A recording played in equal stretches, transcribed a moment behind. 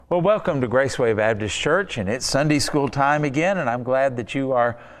Well, welcome to Graceway Baptist Church, and it's Sunday school time again, and I'm glad that you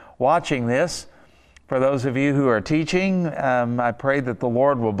are watching this. For those of you who are teaching, I pray that the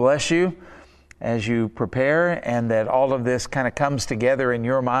Lord will bless you as you prepare, and that all of this kind of comes together in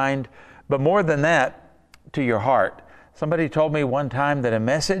your mind, but more than that, to your heart. Somebody told me one time that a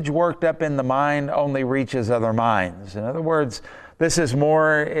message worked up in the mind only reaches other minds. In other words, this is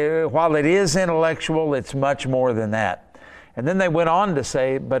more, while it is intellectual, it's much more than that. And then they went on to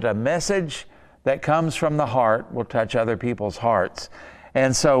say, but a message that comes from the heart will touch other people's hearts.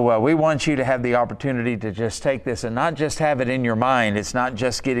 And so we want you to have the opportunity to just take this and not just have it in your mind. It's not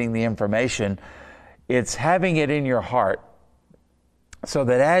just getting the information. It's having it in your heart so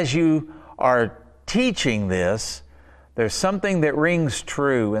that as you are teaching this, there's something that rings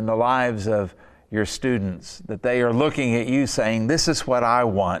true in the lives of your students, that they are looking at you saying, this is what I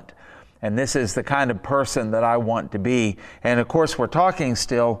want. And this is the kind of person that I want to be. And of course, we're talking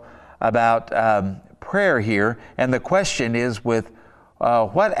still about prayer here. And the question is with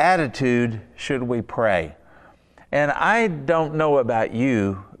what attitude should we pray? And I don't know about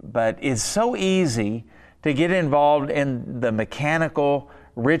you, but it's so easy to get involved in the mechanical,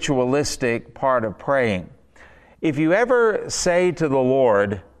 ritualistic part of praying. If you ever say to the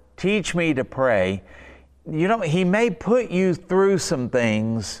Lord, teach me to pray, He may put you through some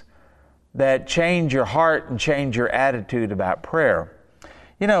things that change your heart and change your attitude about prayer.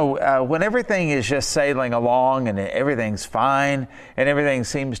 When everything is just sailing along and everything's fine and everything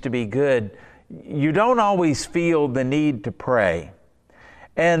seems to be good, you don't always feel the need to pray.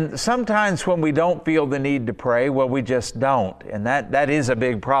 And sometimes when we don't feel the need to pray, well, we just don't. And that is a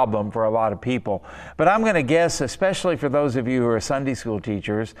big problem for a lot of people. But I'm going to guess, especially for those of you who are Sunday school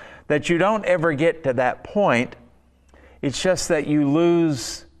teachers, that you don't ever get to that point. It's just that you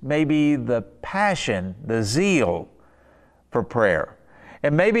lose maybe the passion, the zeal for prayer.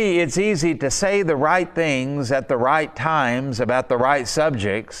 And maybe it's easy to say the right things at the right times about the right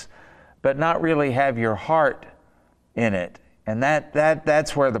subjects, but not really have your heart in it. And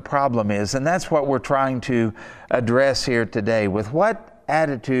that's where the problem is. And that's what we're trying to address here today. With what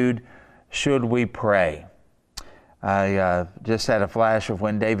attitude should we pray? I just had a flash of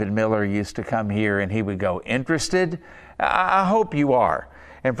when David Miller used to come here and he would go, interested? I hope you are.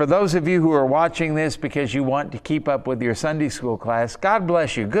 And for those of you who are watching this because you want to keep up with your Sunday school class, God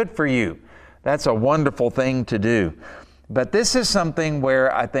bless you. Good for you. That's a wonderful thing to do. But this is something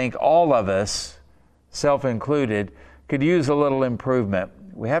where I think all of us, self-included, could use a little improvement.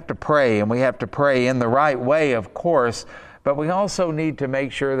 We have to pray, and we have to pray in the right way, of course, but we also need to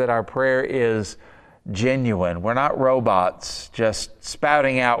make sure that our prayer is genuine. We're not robots just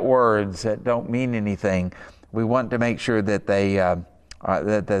spouting out words that don't mean anything. We want to make sure that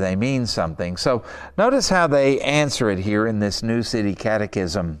they mean something. So notice how they answer it here in this New City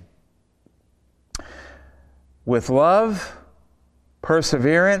Catechism. With love,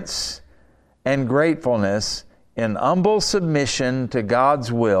 perseverance, and gratefulness, in humble submission to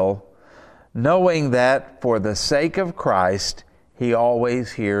God's will, knowing that for the sake of Christ, He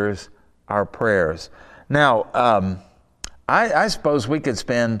always hears our prayers. Now, I suppose we could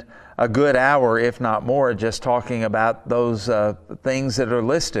spend a good hour, if not more, just talking about those things that are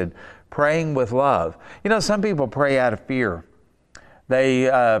listed. Praying with love. Some people pray out of fear. They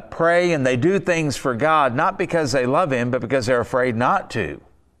pray and they do things for God, not because they love Him, but because they're afraid not to,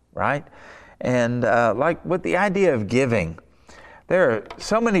 right? And like with the idea of giving, there are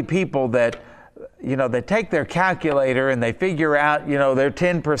so many people that, they take their calculator and they figure out, they're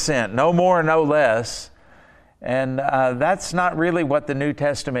 10%, no more, no less. And that's not really what the New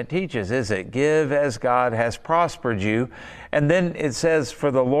Testament teaches, is it? Give as God has prospered you. And then it says, for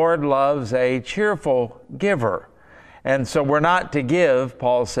the Lord loves a cheerful giver. And so we're not to give,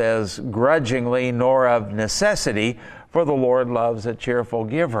 Paul says, grudgingly nor of necessity, for the Lord loves a cheerful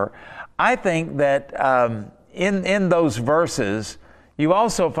giver. I think that in those verses, you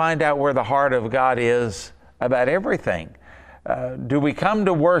also find out where the heart of God is about everything. Do we come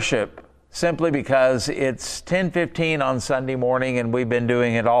to worship simply because it's 10:15 on Sunday morning and we've been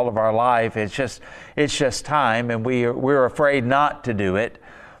doing it all of our life? It's just time, and we're afraid not to do it.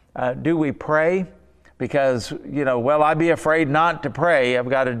 Do we pray because, I'd be afraid not to pray. I've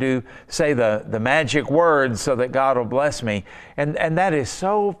got to say the magic words so that God will bless me. And that is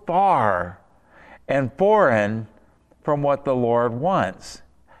so far and foreign from what the Lord wants.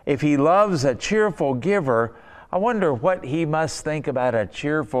 If He loves a cheerful giver, I wonder what He must think about a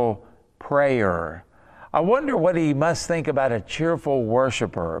cheerful prayer. I wonder what He must think about a cheerful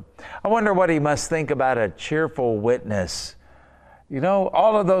worshiper. I wonder what He must think about a cheerful witness.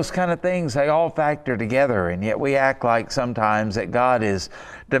 All of those kind of things, they all factor together, and yet we act like sometimes that God is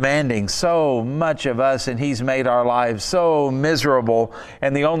demanding so much of us and He's made our lives so miserable,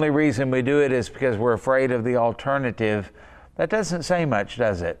 and the only reason we do it is because we're afraid of the alternative. That doesn't say much,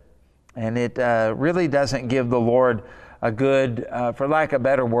 does it? And it really doesn't give the Lord a good, for lack of a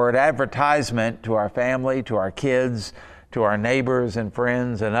better word, advertisement to our family, to our kids, to our neighbors and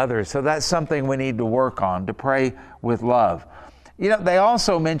friends and others. So that's something we need to work on, to pray with love. They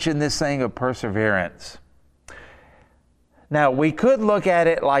also mention this thing of perseverance. Now, we could look at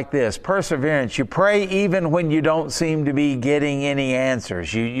it like this. Perseverance, you pray even when you don't seem to be getting any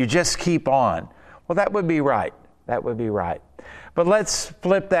answers. You just keep on. Well, that would be right. That would be right. But let's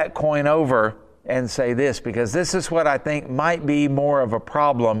flip that coin over and say this, because this is what I think might be more of a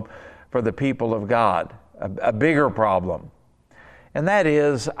problem for the people of God, a bigger problem. And that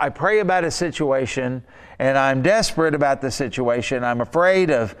is, I pray about a situation and I'm desperate about the situation. I'm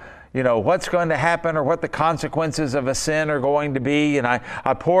afraid of, what's going to happen or what the consequences of a sin are going to be. And I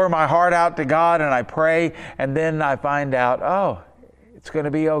pour my heart out to God and I pray, and then I find out, it's going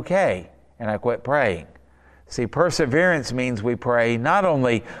to be okay. And I quit praying. See, perseverance means we pray not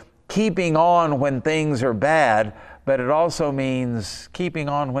only keeping on when things are bad, but it also means keeping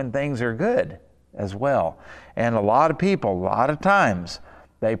on when things are good as well. And a lot of people, a lot of times,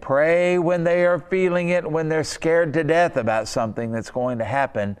 they pray when they are feeling it, when they're scared to death about something that's going to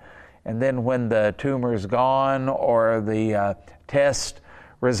happen. And then when the tumor's gone or the test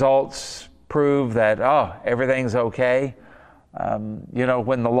results prove that, everything's okay,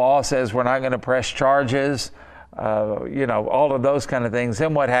 when the law says we're not going to press charges, all of those kind of things,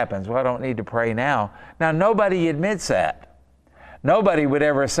 then what happens? Well, I don't need to pray now. Now, nobody admits that. Nobody would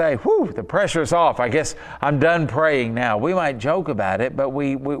ever say, the pressure's off. I guess I'm done praying now. We might joke about it, but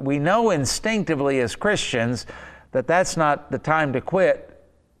we know instinctively as Christians that that's not the time to quit.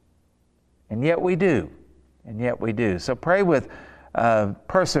 And yet we do. So pray with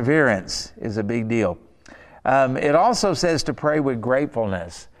perseverance is a big deal. It also says to pray with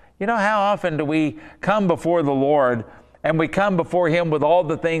gratefulness. How often do we come before the Lord and we come before Him with all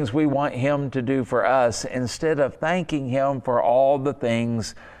the things we want Him to do for us instead of thanking Him for all the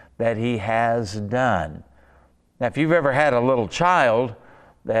things that He has done? Now, if you've ever had a little child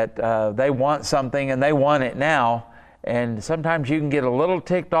that they want something and they want it now, and sometimes you can get a little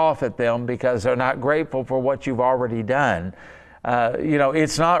ticked off at them because they're not grateful for what you've already done.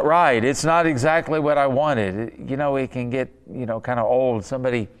 It's not right. It's not exactly what I wanted. It can get, kind of old.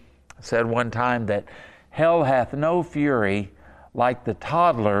 Somebody said one time that hell hath no fury like the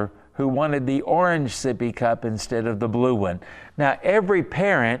toddler who wanted the orange sippy cup instead of the blue one. Now, every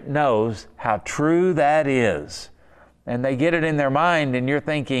parent knows how true that is. And they get it in their mind, and you're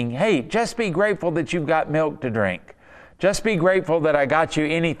thinking, hey, just be grateful that you've got milk to drink. Just be grateful that I got you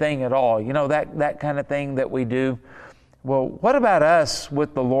anything at all. That kind of thing that we do. Well, what about us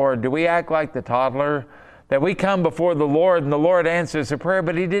with the Lord? Do we act like the toddler? That we come before the Lord and the Lord answers the prayer,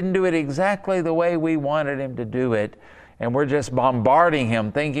 but He didn't do it exactly the way we wanted Him to do it. And we're just bombarding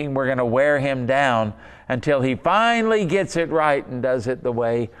Him, thinking we're going to wear Him down until He finally gets it right and does it the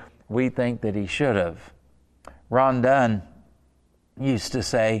way we think that He should have. Ron Dunn used to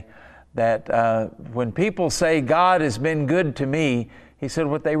say that when people say God has been good to me, he said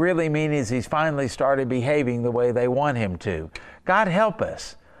what they really mean is He's finally started behaving the way they want Him to. God help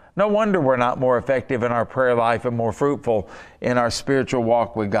us. No wonder we're not more effective in our prayer life and more fruitful in our spiritual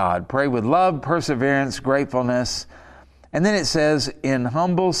walk with God. Pray with love, perseverance, gratefulness. And then it says, in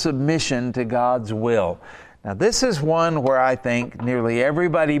humble submission to God's will. Now, this is one where I think nearly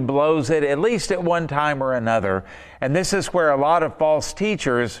everybody blows it, at least at one time or another. And this is where a lot of false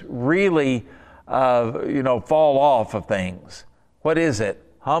teachers really, fall off of things. What is it?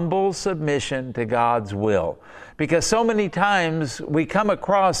 Humble submission to God's will. Because so many times we come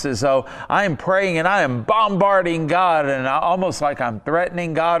across as though I am praying and I am bombarding God and almost like I'm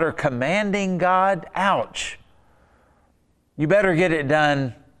threatening God or commanding God. Ouch. You better get it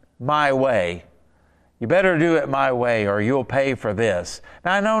done my way. You better do it my way or you'll pay for this.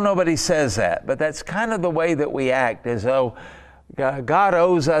 Now, I know nobody says that, but that's kind of the way that we act, as though God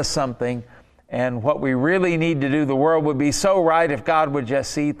owes us something, and what we really need to do, the world would be so right if God would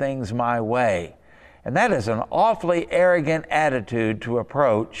just see things my way. And that is an awfully arrogant attitude to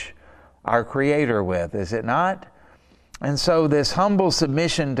approach our Creator with, is it not? And so this humble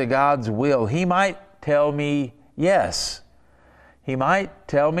submission to God's will, He might tell me yes. He might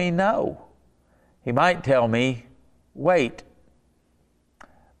tell me no. He might tell me wait.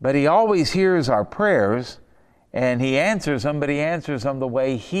 But He always hears our prayers, and He answers them, but He answers them the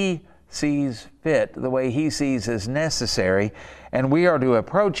way He sees fit, the way He sees as necessary. And we are to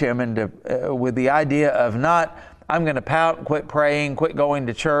approach Him and with the idea of not, I'm going to pout, quit praying, quit going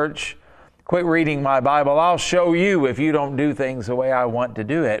to church, quit reading my Bible. I'll show you if you don't do things the way I want to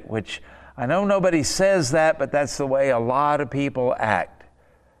do it, which I know nobody says that, but that's the way a lot of people act.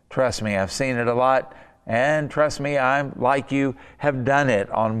 Trust me, I've seen it a lot. And trust me, I'm like you, have done it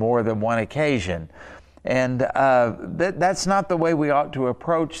on more than one occasion. And that's not the way we ought to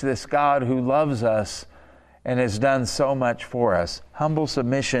approach this God who loves us and has done so much for us. Humble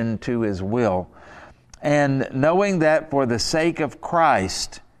submission to His will. And knowing that for the sake of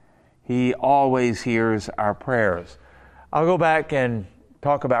Christ, He always hears our prayers. I'll go back and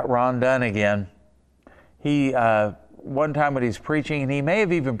talk about Ron Dunn again. He, one time when he's preaching, and he may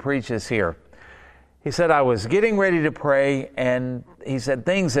have even preached this here, he said, I was getting ready to pray, and he said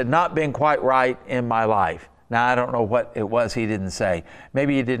things had not been quite right in my life. Now, I don't know what it was he didn't say.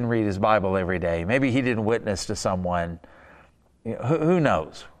 Maybe he didn't read his Bible every day. Maybe he didn't witness to someone. You know, who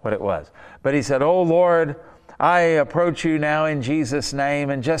knows what it was? But he said, oh, Lord, I approach you now in Jesus' name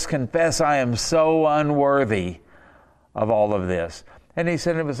and just confess I am so unworthy of all of this. And he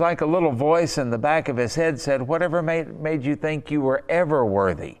said it was like a little voice in the back of his head said, whatever made you think you were ever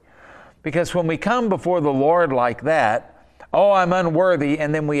worthy? Because when we come before the Lord like that, oh, I'm unworthy,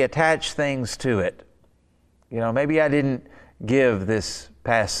 and then we attach things to it. You know, maybe I didn't give this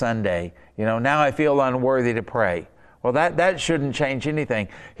past Sunday. You know, now I feel unworthy to pray. Well, that shouldn't change anything.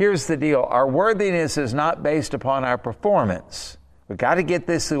 Here's the deal. Our worthiness is not based upon our performance. We've got to get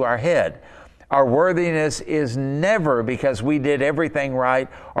this through our head. Our worthiness is never because we did everything right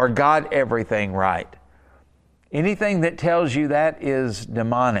or got everything right. Anything that tells you that is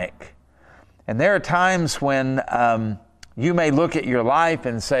demonic. And there are times when you may look at your life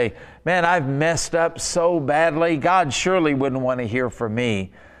and say, man, I've messed up so badly. God surely wouldn't want to hear from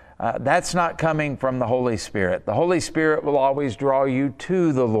me. That's not coming from the Holy Spirit. The Holy Spirit will always draw you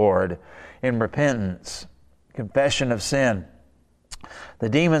to the Lord in repentance, confession of sin. The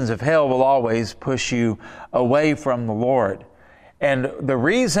demons of hell will always push you away from the Lord. And the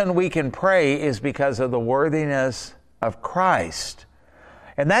reason we can pray is because of the worthiness of Christ.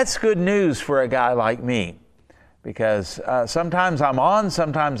 And that's good news for a guy like me, because sometimes I'm on,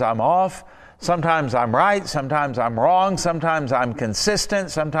 sometimes I'm off, sometimes I'm right, sometimes I'm wrong, sometimes I'm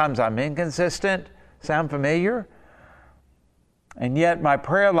consistent, sometimes I'm inconsistent. Sound familiar? And yet my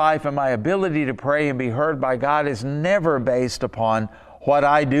prayer life and my ability to pray and be heard by God is never based upon what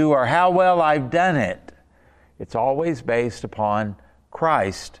I do or how well I've done it. It's always based upon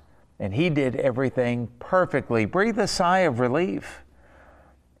Christ, and He did everything perfectly. Breathe a sigh of relief.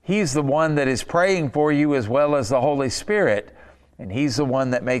 He's the one that is praying for you as well as the Holy Spirit. And He's the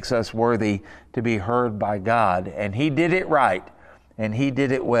one that makes us worthy to be heard by God. And He did it right. And He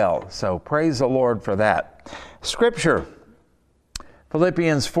did it well. So praise the Lord for that. Scripture,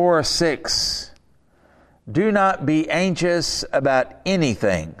 Philippians 4:6. Do not be anxious about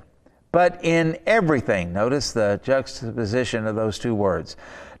anything, but in everything. Notice the juxtaposition of those two words.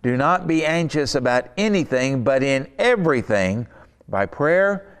 Do not be anxious about anything, but in everything, by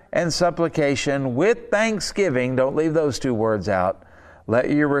prayer and supplication with thanksgiving, don't leave those two words out, let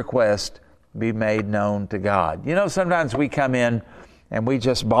your request be made known to God. You know, sometimes we come in and we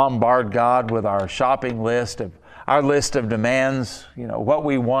just bombard God with our shopping list, our list of demands, you know, what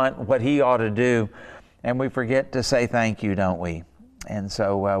we want, what He ought to do, and we forget to say thank you, don't we? And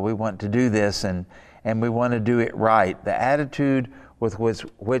so we want to do this and we want to do it right, the attitude with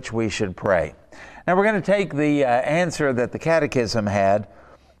which we should pray. Now we're going to take the answer that the Catechism had,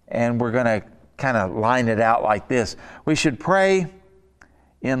 and we're going to kind of line it out like this. We should pray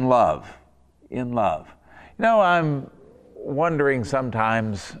in love. In love. You know, I'm wondering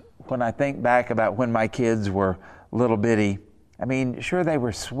sometimes when I think back about when my kids were little bitty. I mean, sure, they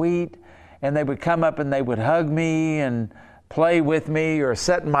were sweet, and they would come up and they would hug me and play with me or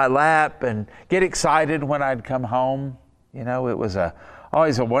sit in my lap and get excited when I'd come home. You know, it was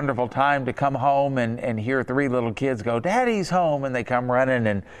always a wonderful time to come home and hear three little kids go, Daddy's home, and they come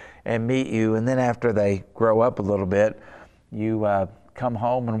running and meet you. And then after they grow up a little bit, you come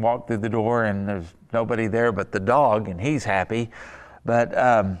home and walk through the door and there's nobody there but the dog, and he's happy. But,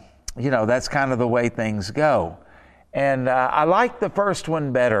 you know, that's kind of the way things go. And I liked the first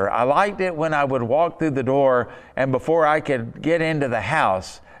one better. I liked it when I would walk through the door and before I could get into the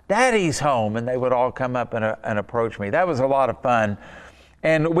house, Daddy's home, and they would all come up and approach me. That was a lot of fun.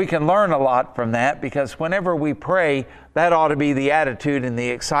 And we can learn a lot from that, because whenever we pray, that ought to be the attitude and the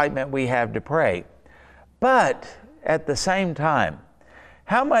excitement we have to pray. But at the same time,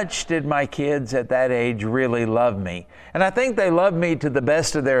 how much did my kids at that age really love me? And I think they loved me to the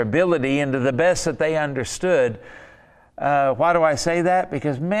best of their ability and to the best that they understood. Why do I say that?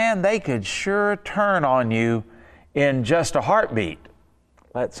 Because, man, they could sure turn on you in just a heartbeat.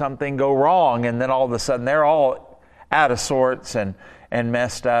 Let something go wrong, and then all of a sudden they're all out of sorts and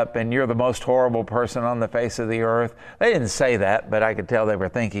messed up, and you're the most horrible person on the face of the earth. They didn't say that, but I could tell they were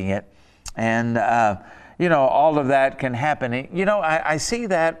thinking it. And, all of that can happen. I see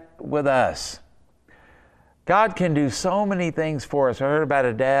that with us. God can do so many things for us. I heard about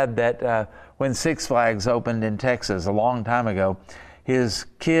a dad that when Six Flags opened in Texas a long time ago, his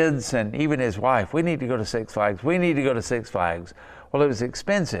kids and even his wife, we need to go to Six Flags. We need to go to Six Flags. Well, it was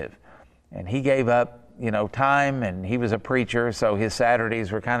expensive. And he gave up, time, and he was a preacher, so his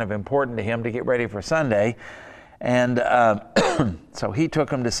Saturdays were kind of important to him to get ready for Sunday. And so he took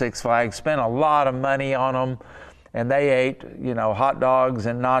them to Six Flags, spent a lot of money on them, and they ate, hot dogs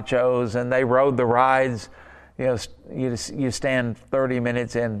and nachos, and they rode the rides. You stand 30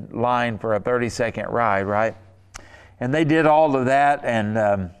 minutes in line for a 30-second ride, right? And they did all of that,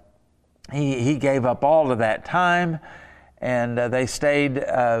 and he gave up all of that time, and they stayed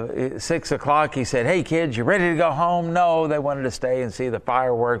 6 o'clock. He said, "Hey, kids, you ready to go home?" No, they wanted to stay and see the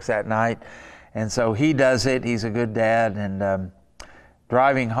fireworks that night. And so he does it. He's a good dad. And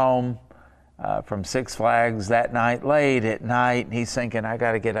driving home from Six Flags that night, late at night, he's thinking, I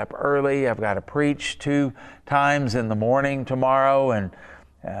got to get up early. I've got to preach 2 times in the morning tomorrow. And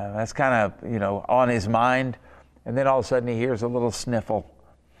that's kind of, on his mind. And then all of a sudden he hears a little sniffle.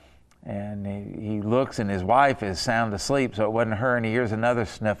 And he looks, and his wife is sound asleep, so it wasn't her. And he hears another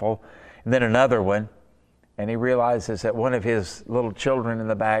sniffle, and then another one. And he realizes that one of his little children in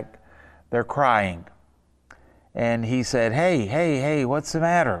the back, they're crying. And he said, hey, what's the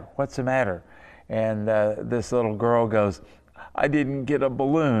matter? What's the matter? And this little girl goes, I didn't get a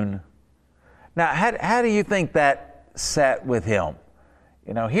balloon. Now, how do you think that sat with him?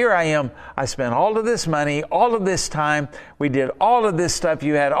 Here I am. I spent all of this money, all of this time. We did all of this stuff.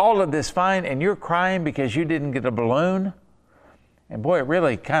 You had all of this fine, and you're crying because you didn't get a balloon? And boy, it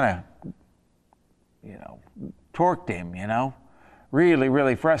really kind of, torqued him, Really,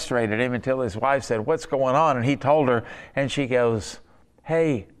 really frustrated him until his wife said, what's going on? And he told her, and she goes,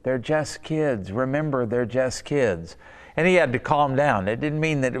 hey, they're just kids. Remember, they're just kids. And he had to calm down. It didn't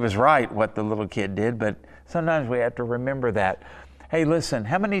mean that it was right what the little kid did, but sometimes we have to remember that. Hey, listen,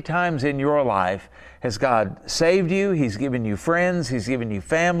 how many times in your life has God saved you? He's given you friends. He's given you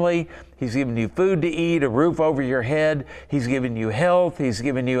family. He's given you food to eat, a roof over your head. He's given you health. He's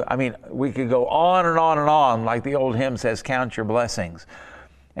given you, we could go on and on and on, like the old hymn says, count your blessings.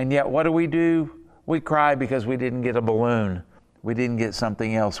 And yet, what do? We cry because we didn't get a balloon. We didn't get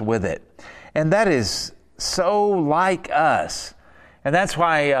something else with it. And that is so like us. And that's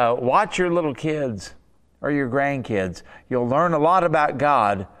why watch your little kids or your grandkids. You'll learn a lot about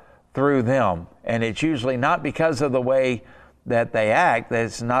God through them. And it's usually not because of the way that they act, that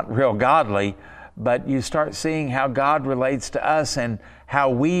it's not real godly, but you start seeing how God relates to us and how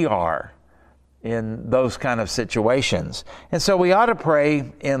we are in those kind of situations. And so we ought to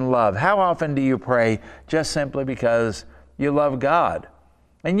pray in love. How often do you pray just simply because you love God?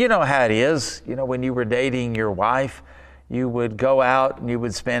 And you know how it is. When you were dating your wife, you would go out and you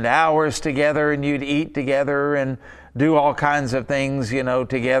would spend hours together and you'd eat together and do all kinds of things,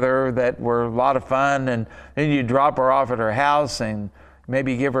 together that were a lot of fun. And then you'd drop her off at her house and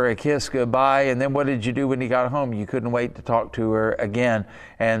maybe give her a kiss goodbye. And then what did you do when you got home? You couldn't wait to talk to her again.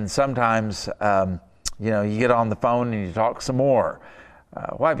 And sometimes, you get on the phone and you talk some more.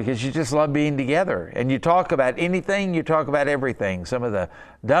 Why? Because you just love being together. And you talk about anything, you talk about everything. Some of the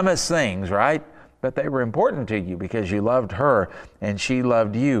dumbest things, right? But they were important to you because you loved her and she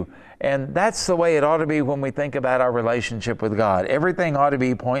loved you. And that's the way it ought to be when we think about our relationship with God. Everything ought to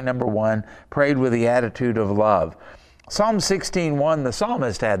be, point number 1, prayed with the attitude of love. Psalm 16:1, the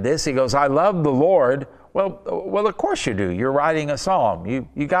psalmist had this. He goes, I love the Lord. Well, of course you do. You're writing a psalm.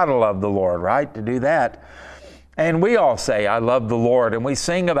 You got to love the Lord, right, to do that. And we all say, I love the Lord. And we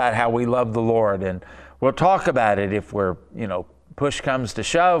sing about how we love the Lord. And we'll talk about it if we're, push comes to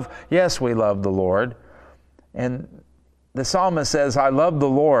shove. Yes, we love the Lord. And the psalmist says, I love the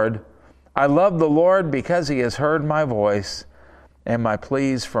Lord. I love the Lord because he has heard my voice and my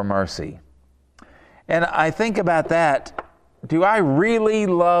pleas for mercy. And I think about that. Do I really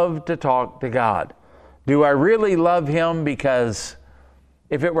love to talk to God? Do I really love him? Because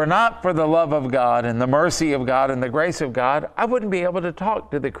if it were not for the love of God and the mercy of God and the grace of God, I wouldn't be able to talk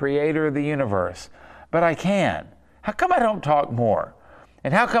to the creator of the universe. But I can. How come I don't talk more?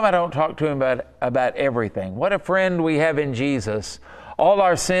 And how come I don't talk to him about everything? What a friend we have in Jesus. all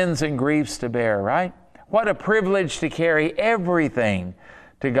our sins and griefs to bear, right? What a privilege to carry everything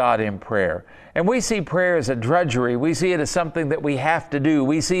to God in prayer. And we see prayer as a drudgery. We see it as something that we have to do.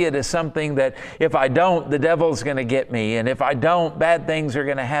 We see it as something that if I don't, the devil's going to get me. And if I don't, bad things are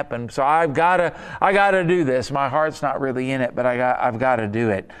going to happen. So I got to do this. My heart's not really in it, but I've got to do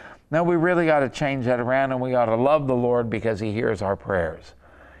it. No, we really got to change that around, and we ought to love the Lord because He hears our prayers.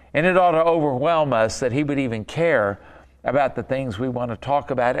 And it ought to overwhelm us that He would even care about the things we want to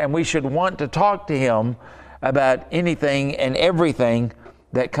talk about. And we should want to talk to Him about anything and everything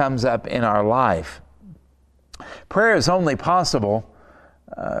that comes up in our life. Prayer is only possible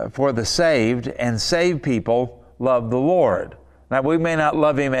for the saved, and saved people love the Lord. Now, we may not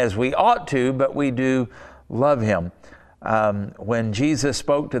love Him as we ought to, but we do love Him. When Jesus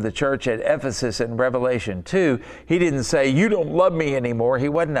spoke to the church at Ephesus in Revelation 2, He didn't say, "You don't love me anymore." He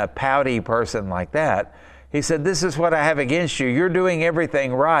wasn't a pouty person like that. He said, "This is what I have against you. You're doing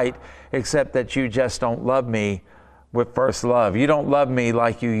everything right, except that you just don't love me with first love. You don't love me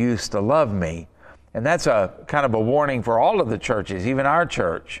like you used to love me." And that's a kind of a warning for all of the churches, even our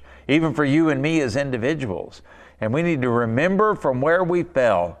church, even for you and me as individuals. And we need to remember from where we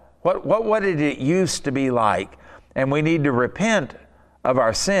fell. What did it used to be like? And we need to repent of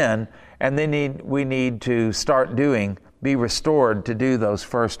our sin, and then we need to start be restored to do those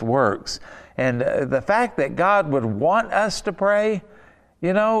first works. And the fact that God would want us to pray,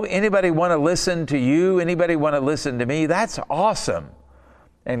 anybody want to listen to you? Anybody want to listen to me? That's awesome.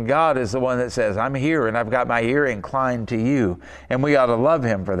 And God is the one that says, "I'm here and I've got my ear inclined to you." And we ought to love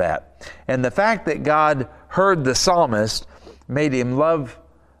Him for that. And the fact that God heard the psalmist made him love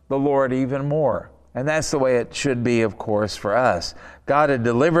the Lord even more. And that's the way it should be, of course, for us. God had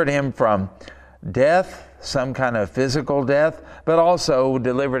delivered him from death, some kind of physical death, but also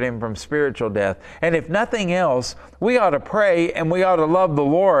delivered him from spiritual death. And if nothing else, we ought to pray and we ought to love the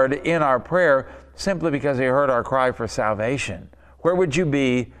Lord in our prayer simply because He heard our cry for salvation. Where would you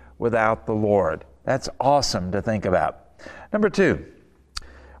be without the Lord? That's awesome to think about. Number 2,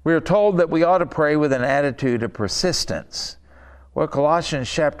 we are told that we ought to pray with an attitude of persistence. Well,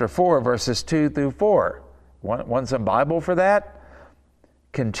 Colossians chapter 4, verses 2 through 4. Want some Bible for that?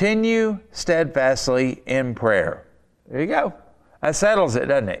 Continue steadfastly in prayer. There you go. That settles it,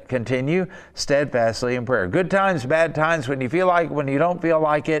 doesn't it? Continue steadfastly in prayer. Good times, bad times, when you don't feel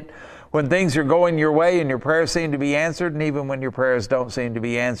like it, when things are going your way and your prayers seem to be answered, and even when your prayers don't seem to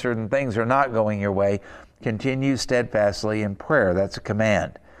be answered and things are not going your way, continue steadfastly in prayer. That's a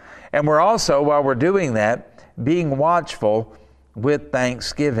command. And we're also, while we're doing that, being watchful with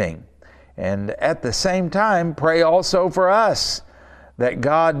thanksgiving. And at the same time, pray also for us, that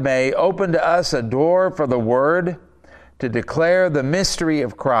God may open to us a door for the Word to declare the mystery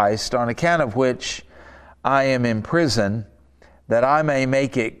of Christ, on account of which I am in prison, that I may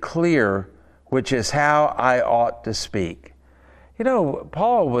make it clear which is how I ought to speak.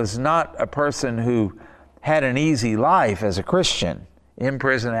 Paul was not a person who had an easy life as a Christian. In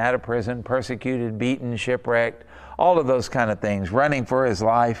prison, out of prison, persecuted, beaten, shipwrecked, all of those kind of things, running for his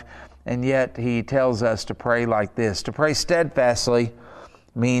life. And yet he tells us to pray like this. To pray steadfastly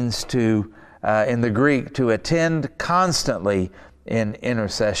means to, in the Greek, to attend constantly in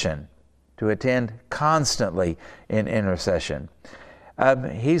intercession. To attend constantly in intercession.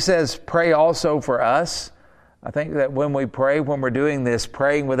 He says, pray also for us. I think that when we pray, when we're doing this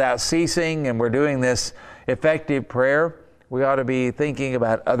praying without ceasing, and we're doing this effective prayer, we ought to be thinking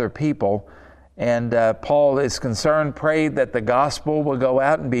about other people. And Paul is concerned, pray that the gospel will go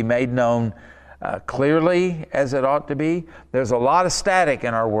out and be made known clearly as it ought to be. There's a lot of static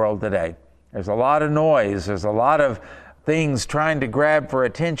in our world today. There's a lot of noise. There's a lot of things trying to grab for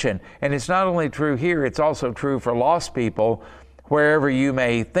attention. And it's not only true here, it's also true for lost people, wherever you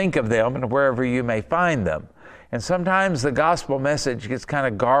may think of them and wherever you may find them. And sometimes the gospel message gets kind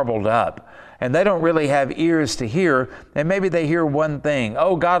of garbled up, and they don't really have ears to hear, and maybe they hear one thing.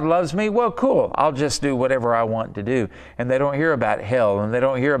 Oh, God loves me? Well, cool. I'll just do whatever I want to do. And they don't hear about hell, and they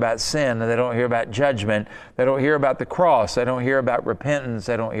don't hear about sin, and they don't hear about judgment. They don't hear about the cross. They don't hear about repentance.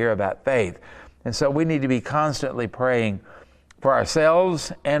 They don't hear about faith. And so we need to be constantly praying for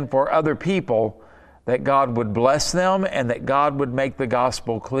ourselves and for other people, that God would bless them and that God would make the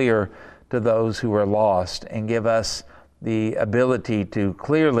gospel clear to those who are lost and give us the ability to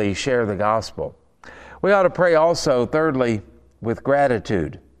clearly share the gospel. We ought to pray also, thirdly, with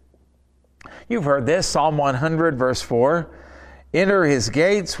gratitude. You've heard this, Psalm 100, verse 4. Enter His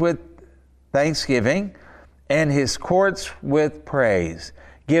gates with thanksgiving and His courts with praise.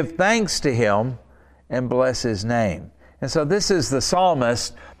 Give thanks to Him and bless His name. And so this is the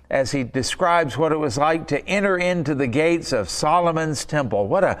psalmist as he describes what it was like to enter into the gates of Solomon's temple.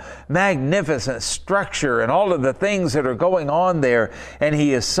 What a magnificent structure and all of the things that are going on there. And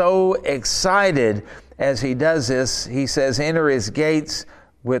he is so excited as he does this. He says, enter his gates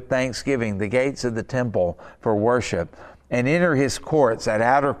with thanksgiving, the gates of the temple for worship, and enter his courts, that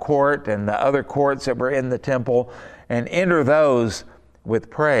outer court and the other courts that were in the temple, and enter those with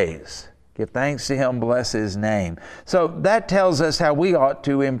praise. Give thanks to him, bless his name. So that tells us how we ought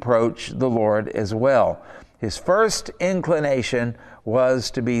to approach the Lord as well. His first inclination was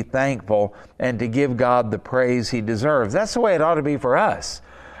to be thankful and to give God the praise he deserves. That's the way it ought to be for us.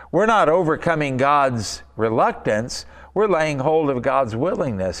 We're not overcoming God's reluctance. We're laying hold of God's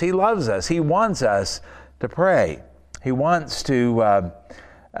willingness. He loves us. He wants us to pray. He wants to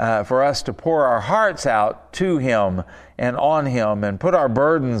for us to pour our hearts out to him and on him and put our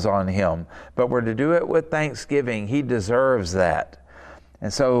burdens on him. But we're to do it with thanksgiving. He deserves that.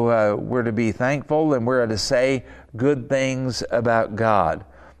 And so we're to be thankful, and we're to say good things about God.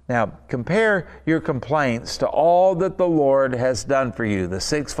 Now, compare your complaints to all that the Lord has done for you, the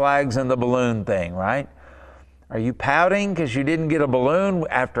Six Flags and the balloon thing, right? Are you pouting because you didn't get a balloon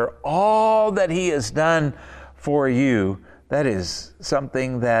after all that he has done for you? That is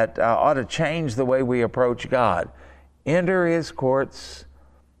something that ought to change the way we approach God. Enter his courts,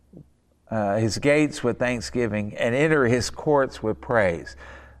 his gates with thanksgiving, and enter his courts with praise.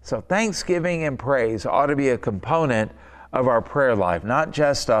 So thanksgiving and praise ought to be a component of our prayer life, not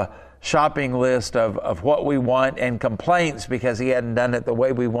just a shopping list of what we want and complaints because he hadn't done it the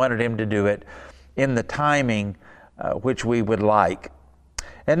way we wanted him to do it in the timing which we would like.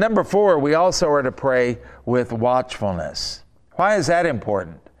 And number 4, we also are to pray with watchfulness. Why is that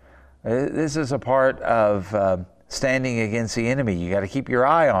important? This is a part of standing against the enemy. You got to keep your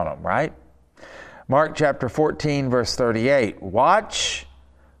eye on him, right? Mark chapter 14, verse 38. Watch,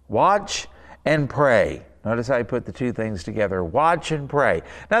 and pray. Notice how he put the two things together. Watch and pray.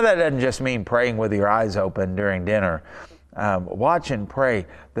 Now that doesn't just mean praying with your eyes open during dinner. Watch and pray.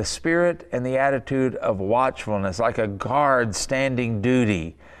 The spirit and the attitude of watchfulness, like a guard standing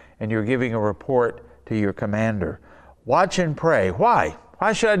duty, and you're giving a report to your commander. Watch and pray. Why?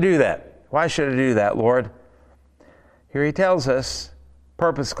 Why should I do that? Why should I do that, Lord? Here he tells us,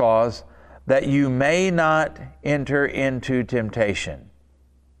 purpose clause, that you may not enter into temptation.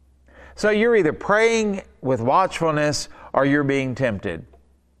 So you're either praying with watchfulness or you're being tempted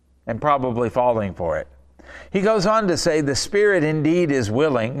and probably falling for it. He goes on to say the spirit indeed is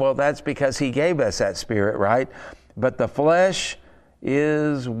willing. Well, that's because he gave us that spirit, right? But the flesh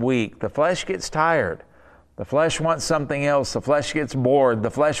is weak. The flesh gets tired. The flesh wants something else. The flesh gets bored.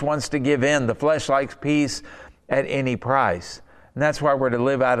 The flesh wants to give in. The flesh likes peace at any price. And that's why we're to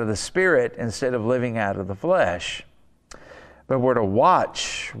live out of the spirit instead of living out of the flesh. But we're to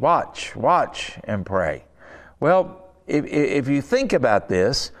watch and pray. Well, if you think about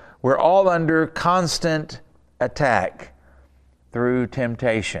this, we're all under constant attack through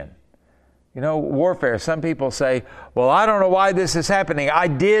temptation. You know, warfare. Some people say, well, I don't know why this is happening. I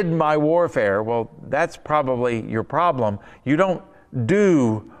did my warfare. Well, that's probably your problem. You don't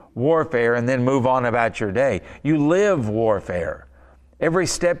do warfare and then move on about your day. You live warfare. Every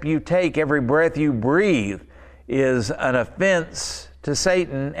step you take, every breath you breathe is an offense to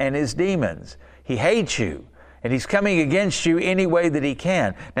Satan and his demons. He hates you, and he's coming against you any way that he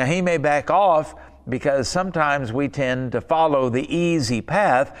can. Now, he may back off because sometimes we tend to follow the easy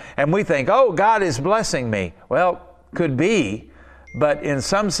path, and we think, oh, God is blessing me. Well, could be, but in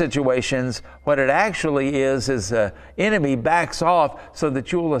some situations, what it actually is the enemy backs off so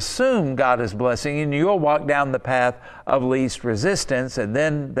that you'll assume God is blessing you, and you'll walk down the path of least resistance, and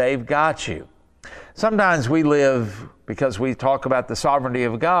then they've got you. Sometimes we live because we talk about the sovereignty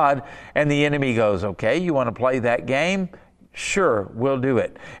of God, and the enemy goes, okay, you want to play that game? Sure, we'll do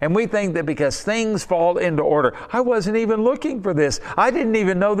it. And we think that because things fall into order, I wasn't even looking for this. I didn't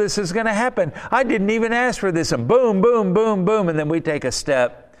even know this is going to happen. I didn't even ask for this. And boom, boom, boom, boom. And then we take a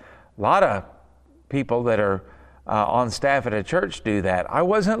step. A lot of people that are on staff at a church do that. I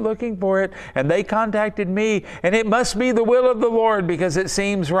wasn't looking for it, and they contacted me, and it must be the will of the Lord because it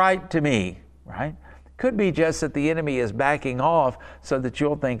seems right to me, right? Could be just that the enemy is backing off so that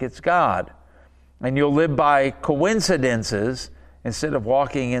you'll think it's God. And you'll live by coincidences instead of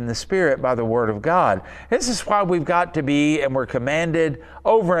walking in the Spirit by the Word of God. This is why we've got to be, and we're commanded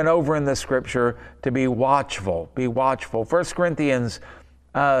over and over in the Scripture, to be watchful. Be watchful. 1 Corinthians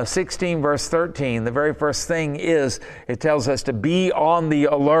 16 verse 13, the very first thing is, it tells us to be on the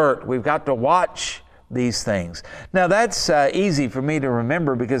alert. We've got to watch these things. Now that's easy for me to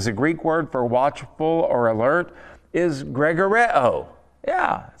remember because the Greek word for watchful or alert is gregoreo.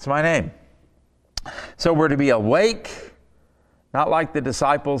 Yeah, it's my name. So we're to be awake, not like the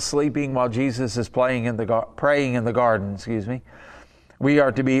disciples sleeping while Jesus is praying in the garden. We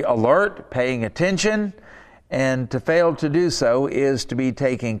are to be alert, paying attention, and to fail to do so is to be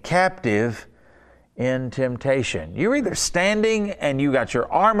taken captive in temptation. You're either standing and you got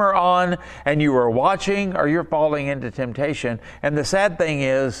your armor on and you are watching, or you're falling into temptation. And the sad thing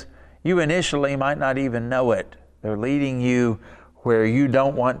is, you initially might not even know it. They're leading you where you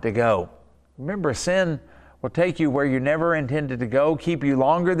don't want to go. Remember, sin will take you where you never intended to go, keep you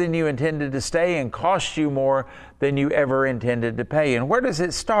longer than you intended to stay, and cost you more than you ever intended to pay. And where does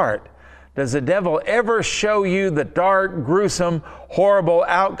it start? Does the devil ever show you the dark, gruesome, horrible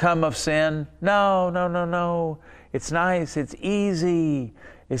outcome of sin? No. It's nice. It's easy.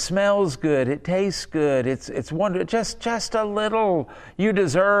 It smells good. It tastes good. It's wonderful. Just a little. You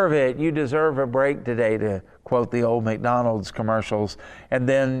deserve it. You deserve a break today, to quote the old McDonald's commercials. And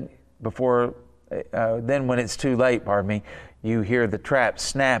then when it's too late, you hear the trap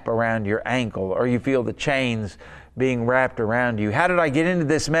snap around your ankle, or you feel the chains being wrapped around you. How did I get into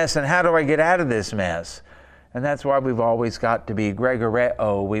this mess, and how do I get out of this mess? And that's why we've always got to be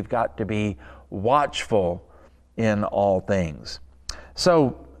gregoreo. We've got to be watchful in all things.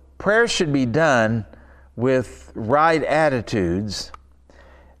 So prayer should be done with right attitudes,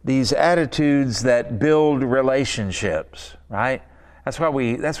 these attitudes that build relationships, right? That's why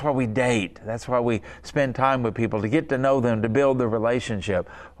we date. That's why we spend time with people, to get to know them, to build the relationship.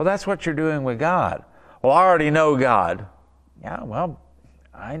 Well, that's what you're doing with God. Well, I already know God. Yeah, well,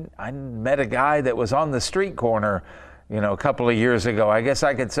 I met a guy that was on the street corner, a couple of years ago. I guess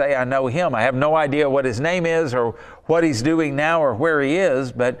I could say I know him. I have no idea what his name is or what he's doing now or where he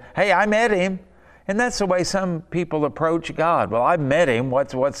is, but hey, I met him. And that's the way some people approach God. Well, I met him.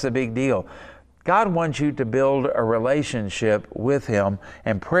 What's the big deal? God wants you to build a relationship with Him,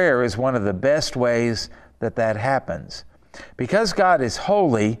 and prayer is one of the best ways that happens. Because God is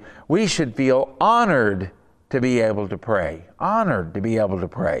holy, we should feel honored to be able to pray. Honored to be able to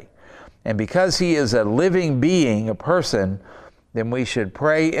pray. And because He is a living being, a person, then we should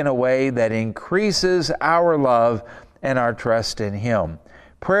pray in a way that increases our love and our trust in Him.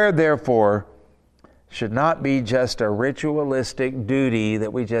 Prayer, therefore, should not be just a ritualistic duty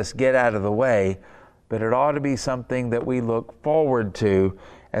that we just get out of the way, but it ought to be something that we look forward to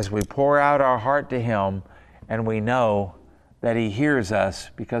as we pour out our heart to Him, and we know that He hears us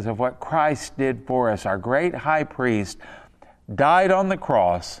because of what Christ did for us. Our great high priest died on the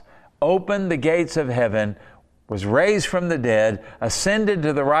cross, opened the gates of heaven, was raised from the dead, ascended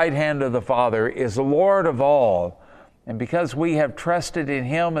to the right hand of the Father, is Lord of all. And because we have trusted in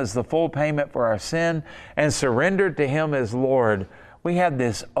Him as the full payment for our sin and surrendered to Him as Lord, we have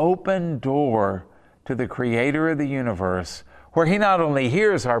this open door to the Creator of the universe, where He not only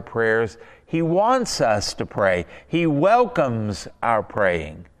hears our prayers, He wants us to pray. He welcomes our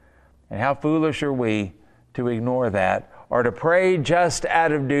praying. And how foolish are we to ignore that, or to pray just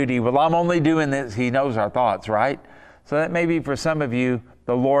out of duty? Well, I'm only doing this. He knows our thoughts, right? So that may be for some of you,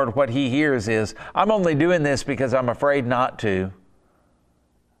 the Lord, what He hears is, I'm only doing this because I'm afraid not to.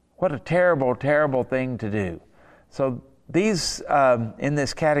 What a terrible, terrible thing to do. So these, in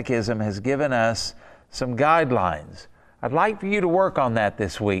this catechism, has given us some guidelines. I'd like for you to work on that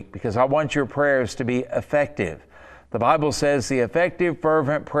this week, because I want your prayers to be effective. The Bible says the effective,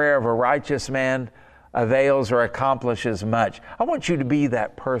 fervent prayer of a righteous man avails or accomplishes much. I want you to be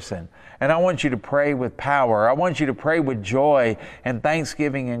that person. And I want you to pray with power. I want you to pray with joy and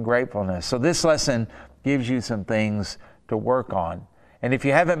thanksgiving and gratefulness. So this lesson gives you some things to work on. And if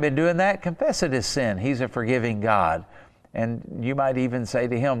you haven't been doing that, confess it as sin. He's a forgiving God. And you might even say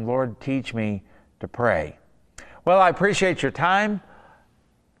to Him, Lord, teach me to pray. Well, I appreciate your time.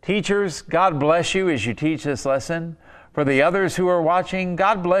 Teachers, God bless you as you teach this lesson. For the others who are watching,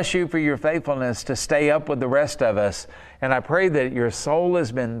 God bless you for your faithfulness to stay up with the rest of us. And I pray that your soul has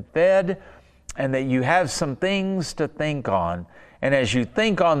been fed and that you have some things to think on. And as you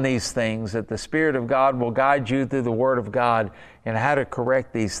think on these things, that the Spirit of God will guide you through the Word of God and how to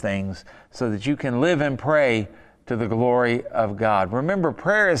correct these things so that you can live and pray to the glory of God. Remember,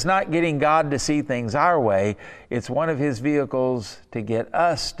 prayer is not getting God to see things our way. It's one of His vehicles to get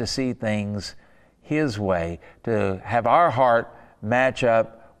us to see things His way, to have our heart match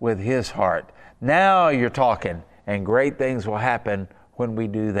up with His heart. Now you're talking, and great things will happen when we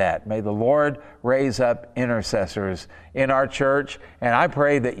do that. May the Lord raise up intercessors in our church, and I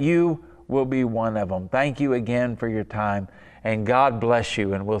pray that you will be one of them. Thank you again for your time, and God bless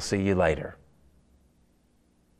you, and we'll see you later.